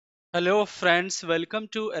Hello friends, welcome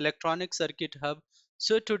to Electronic Circuit Hub.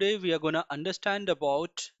 So today we are going to understand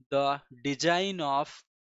about the design of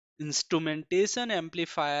instrumentation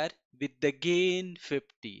amplifier with the gain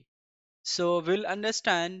 50. So we'll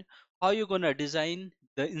understand how you're going to design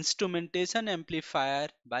the instrumentation amplifier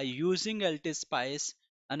by using LTSpice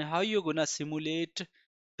and how you're going to simulate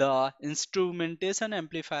the instrumentation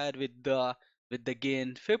amplifier with the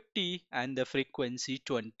gain 50 and the frequency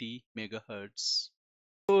 20 megahertz.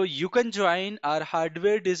 So you can join our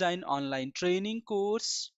hardware design online training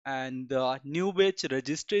course, and the new batch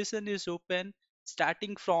registration is open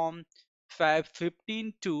starting from Feb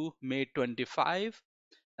 15 to May 25.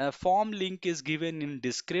 A form link is given in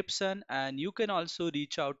description, and you can also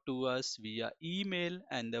reach out to us via email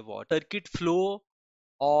and the WhatsApp. Circuit flow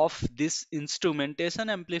of this instrumentation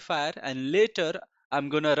amplifier, and later I'm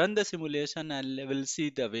gonna run the simulation and we'll see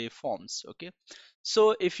the waveforms. Okay,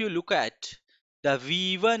 so if you look at the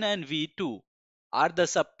V1 and V2 are the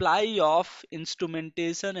supply of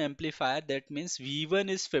instrumentation amplifier. That means V1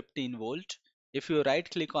 is 15 volt. If you right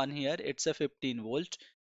click on here, it's a 15 volt.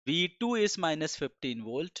 V2 is minus 15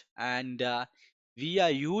 volt, and we are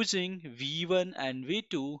using V1 and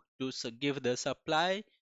V2 to give the supply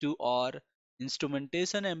to our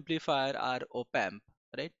instrumentation amplifier or op amp,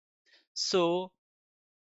 right? So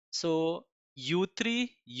U3,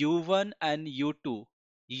 U1 and U2.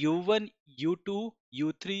 U1, U2,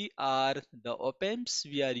 U3 are the op amps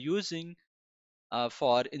we are using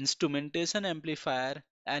for instrumentation amplifier.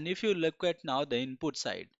 And if you look at now the input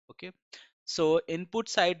side, okay, so input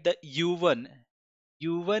side, the U1,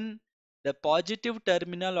 the positive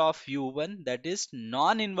terminal of U1, that is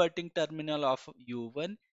non-inverting terminal of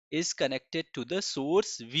U1, is connected to the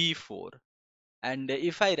source V4. And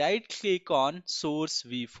if I right click on source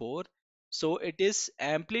V4, so it is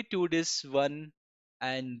amplitude is 1,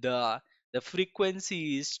 and the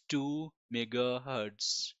frequency is 2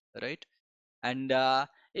 megahertz, right? And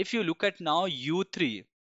if you look at now U3,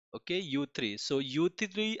 okay, U3, so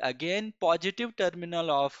U3 again positive terminal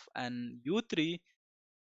of an U3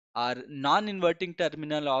 or non-inverting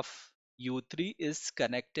terminal of U3 is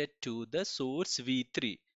connected to the source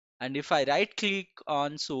V3. And if I right click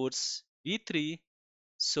on source V3,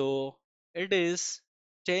 so it is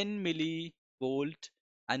 10 millivolt,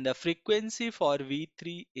 and the frequency for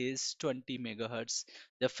V3 is 20 megahertz.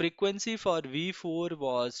 The frequency for V4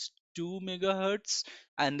 was 2 megahertz,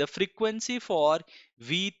 and the frequency for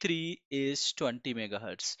V3 is 20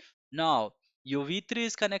 megahertz. Now your V3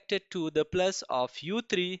 is connected to the plus of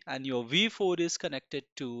U3, and your V4 is connected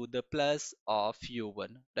to the plus of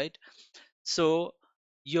U1, right? So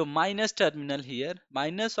your minus terminal here,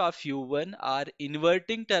 minus of U1 or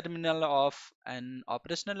inverting terminal of an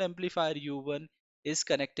operational amplifier U1 is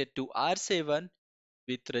connected to R7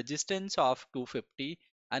 with resistance of 250,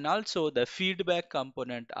 and also the feedback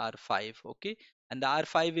component R5, okay, and the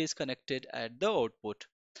R5 is connected at the output.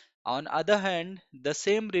 On other hand, the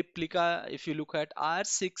same replica, if you look at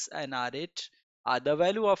R6 and R8, the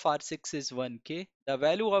value of R6 is 1K, the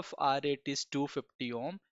value of R8 is 250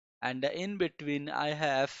 ohm, and in between I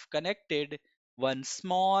have connected one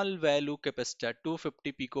small value capacitor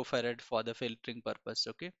 250 picofarad for the filtering purpose.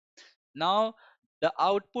 Okay, now the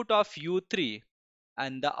output of U3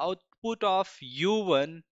 and the output of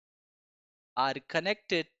U1 are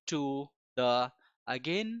connected to the,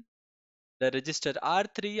 again, the register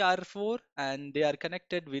R3, R4, and they are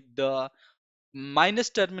connected with the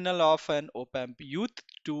minus terminal of an op amp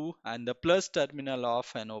U2 and the plus terminal of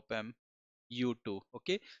an op amp U2.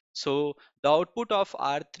 Okay, so the output of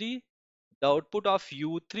R3, the output of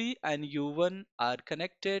U3 and U1 are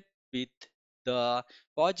connected with the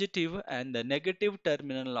positive and the negative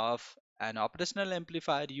terminal of an operational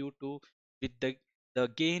amplifier U2 with the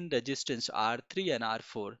gain resistance R3 and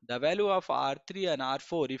R4. The value of R3 and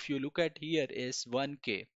R4, if you look at here, is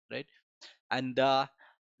 1K, right? And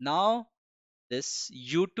now this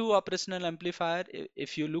U2 operational amplifier,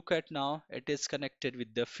 if you look at now, it is connected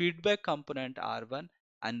with the feedback component R1,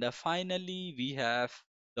 and finally we have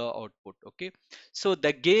the output. Okay, so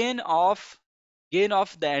the gain of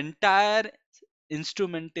the entire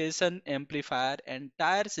instrumentation amplifier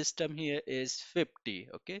entire system here is 50.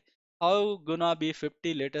 Okay, how gonna be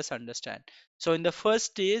 50? Let us understand. So in the first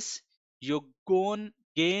stage, your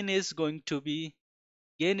gain is going to be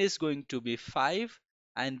 5,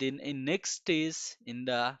 and then in next stage, in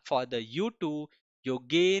the for the U2, your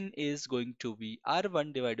gain is going to be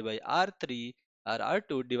R1 divided by R3 or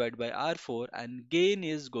R2 divided by R4, and gain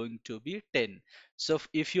is going to be 10. So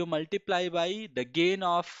if you multiply by the gain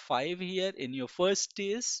of 5 here in your first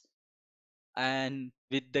stage and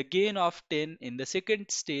with the gain of 10 in the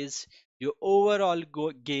second stage, your overall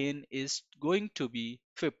gain is going to be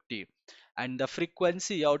 50, and the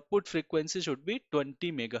frequency, output frequency, should be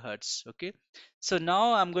 20 megahertz. Okay, so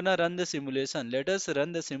now I'm gonna run the simulation. Let us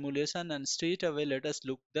run the simulation, and straight away let us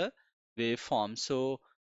look the waveform. So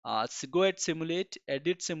go ahead, simulate,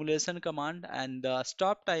 edit simulation command, and the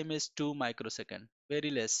stop time is 2 microsecond,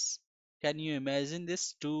 very less. Can you imagine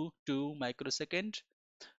this? 2 microsecond.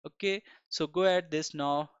 Okay, so go ahead this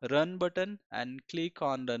now, run button, and click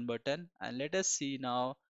on run button, and let us see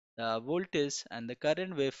now the voltage and the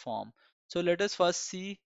current waveform. So let us first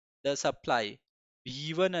see the supply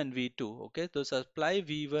V1 and V2. Okay, so supply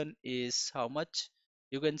V1 is how much?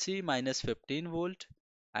 You can see minus 15 volt,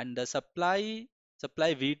 and the supply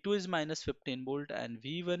V2 is minus 15 volt, and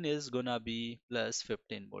V1 is gonna be plus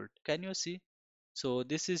 15 volt. Can you see? So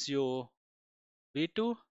this is your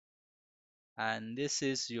V2 and this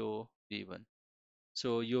is your V1.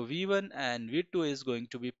 So your V1 and V2 is going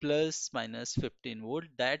to be plus minus 15 volt,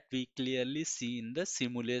 that we clearly see in the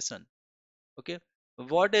simulation. Okay.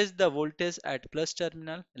 What is the voltage at plus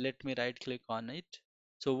terminal? Let me right click on it.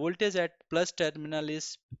 So voltage at plus terminal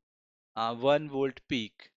is 1 volt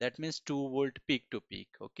peak. That means 2 volt peak to peak.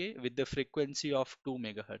 Okay. With the frequency of 2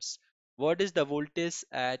 megahertz. What is the voltage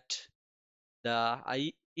at the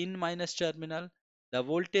I in minus terminal? The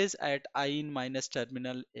voltage at I in minus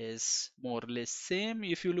terminal is more or less same.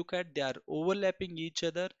 If you look at, they are overlapping each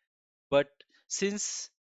other, but since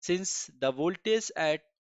the voltage at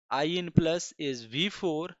I in plus is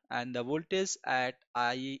V4 and the voltage at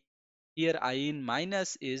I here I in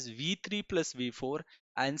minus is V3 plus V4,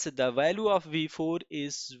 and so the value of V4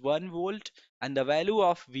 is 1 volt and the value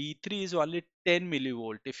of V3 is only 10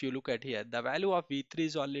 millivolt. If you look at here, the value of V3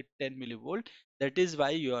 is only 10 millivolt. That is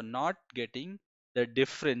why you are not getting the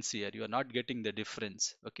difference here. You are not getting the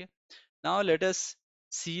difference. Okay. Now let us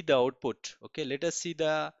see the output. Okay. Let us see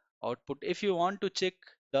the output. If you want to check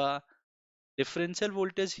the differential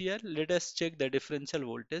voltage here, let us check the differential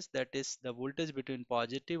voltage, that is the voltage between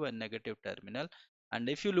positive and negative terminal. And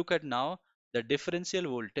if you look at now the differential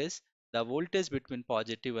voltage, the voltage between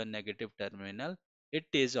positive and negative terminal, it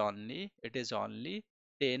is only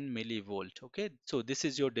 10 millivolt. Okay, so this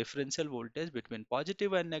is your differential voltage between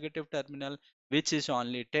positive and negative terminal, which is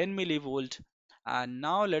only 10 millivolt. And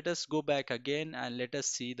now let us go back again and let us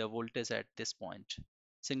see the voltage at this point,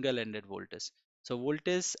 single-ended voltage. So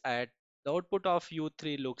voltage at the output of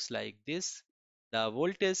U3 looks like this. The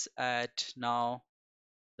voltage at now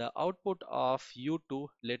the output of U2,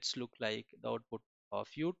 let's look like the output of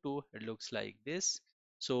U2, it looks like this.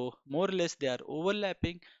 So more or less they are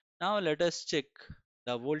overlapping. Now let us check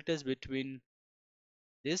the voltage between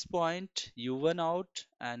this point U1 out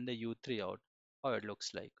and the U3 out, how it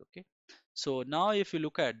looks like. Okay, so now if you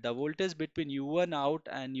look at the voltage between U1 out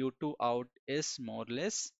and U2 out is more or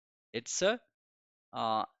less, it's a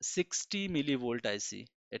 60 millivolt. I see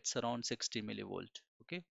it's around 60 millivolt.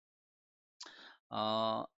 Okay,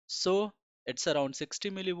 so it's around 60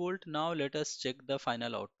 millivolt. Now let us check the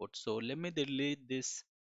final output. So let me delete this.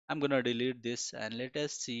 I'm gonna delete this and let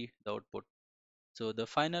us see the output. So the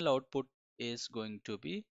final output is going to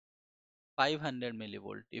be 500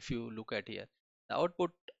 millivolt. If you look at here, the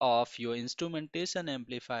output of your instrumentation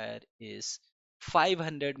amplifier is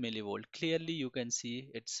 500 millivolt. Clearly you can see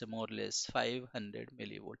it's more or less 500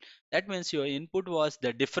 millivolt. That means your input was,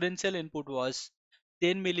 the differential input was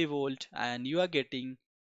 10 millivolt, and you are getting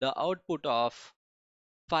the output of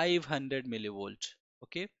 500 millivolt.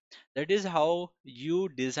 Okay, that is how you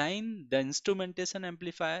design the instrumentation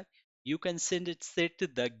amplifier. You can set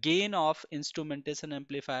the gain of instrumentation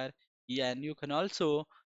amplifier. Yeah, and you can also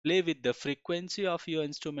play with the frequency of your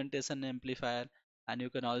instrumentation amplifier, and you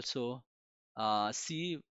can also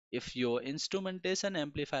see if your instrumentation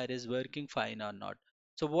amplifier is working fine or not.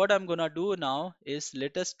 So what I'm gonna do now is,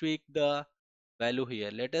 let us tweak the value here.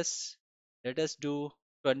 Let us do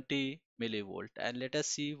 20 millivolt and let us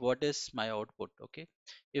see what is my output. Okay,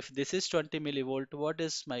 if this is 20 millivolt, what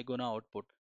is my gonna output?